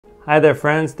Hi there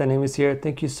friends, Danimis here.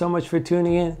 Thank you so much for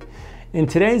tuning in. In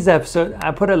today's episode, I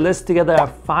put a list together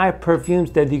of 5 perfumes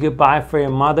that you could buy for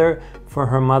your mother for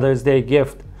her Mother's Day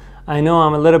gift. I know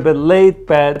I'm a little bit late,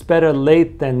 but it's better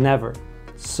late than never.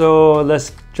 So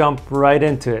let's jump right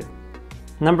into it.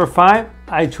 Number 5,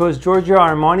 I chose Giorgio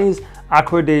Armani's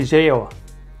Acqua di Gioia.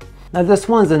 Now this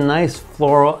one's a nice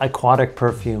floral aquatic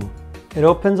perfume. It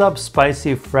opens up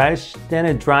spicy fresh, then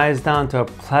it dries down to a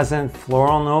pleasant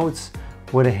floral notes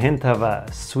with a hint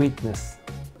of sweetness.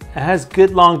 It has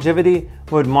good longevity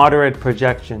with moderate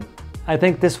projection. I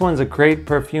think this one's a great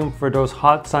perfume for those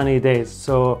hot sunny days,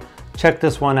 so check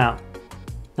this one out.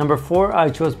 Number 4, I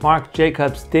chose Marc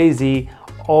Jacobs Daisy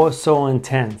Oh So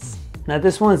Intense. Now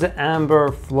this one's an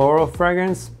amber floral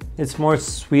fragrance. It's more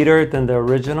sweeter than the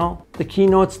original. The key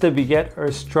notes that we get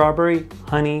are strawberry,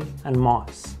 honey, and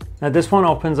moss. Now this one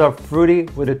opens up fruity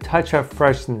with a touch of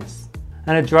freshness,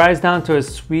 and it dries down to a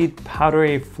sweet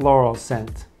powdery floral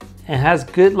scent. It has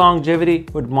good longevity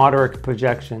with moderate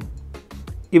projection.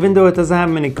 Even though it doesn't have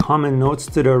many common notes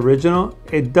to the original,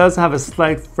 it does have a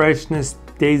slight freshness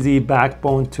daisy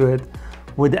backbone to it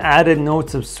with added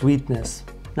notes of sweetness.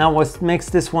 Now what makes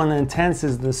this one intense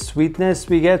is the sweetness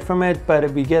we get from it, but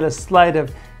we get a slight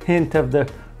hint of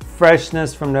the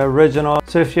freshness from the original.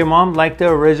 So if your mom liked the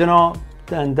original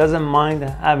and doesn't mind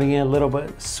having a little bit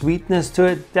of sweetness to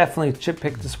it, definitely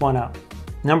pick this one out.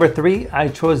 Number 3, I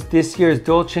chose this year's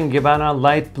Dolce&Gabbana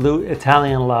Light Blue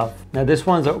Italian Love. Now this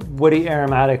one's a woody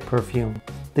aromatic perfume.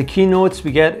 The key notes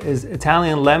we get is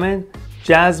Italian lemon,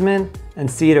 jasmine,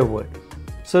 and cedarwood.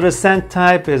 So the scent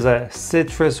type is a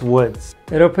citrus woods.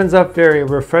 It opens up very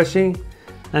refreshing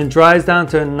and dries down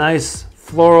to a nice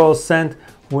floral scent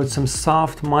with some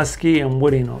soft musky and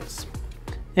woody notes.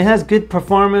 It has good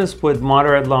performance with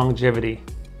moderate longevity.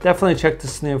 Definitely check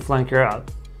this new flanker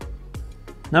out.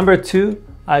 Number 2,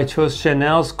 I chose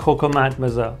Chanel's Coco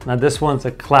Mademoiselle. Now this one's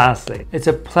a classic. It's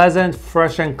a pleasant,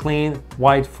 fresh and clean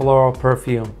white floral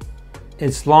perfume.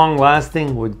 It's long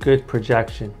lasting with good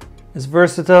projection. It's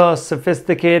versatile,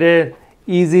 sophisticated,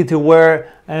 easy to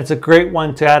wear, and it's a great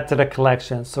one to add to the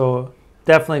collection. So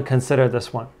definitely consider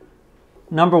this one.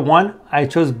 Number 1, I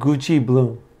chose Gucci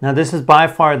Bloom. Now this is by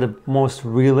far the most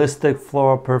realistic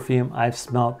floral perfume I've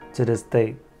smelled to this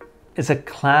date. It's a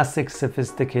classic,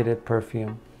 sophisticated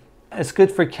perfume. It's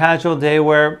good for casual day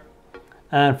wear,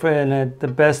 and the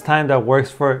best time that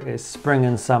works for it is spring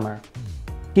and summer.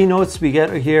 Key notes we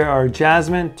get here are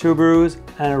jasmine, tuberose,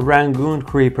 and Rangoon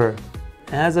creeper.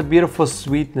 It has a beautiful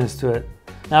sweetness to it.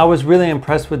 Now I was really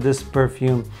impressed with this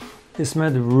perfume. It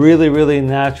smelled really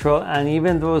natural, and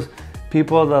even those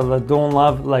people that don't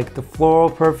love like the floral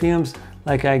perfumes,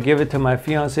 like I give it to my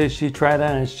fiance, she tried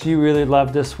that and she really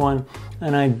loved this one,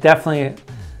 and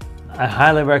I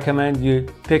highly recommend you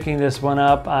picking this one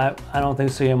up. I don't think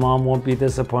so your mom won't be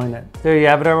disappointed. There you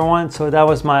have it everyone. So that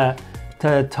was my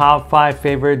top 5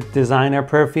 favorite designer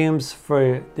perfumes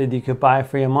that you could buy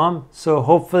for your mom. So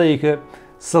hopefully you could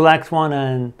select one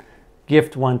and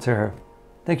gift one to her.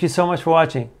 Thank you so much for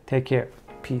watching. Take care.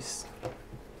 Peace.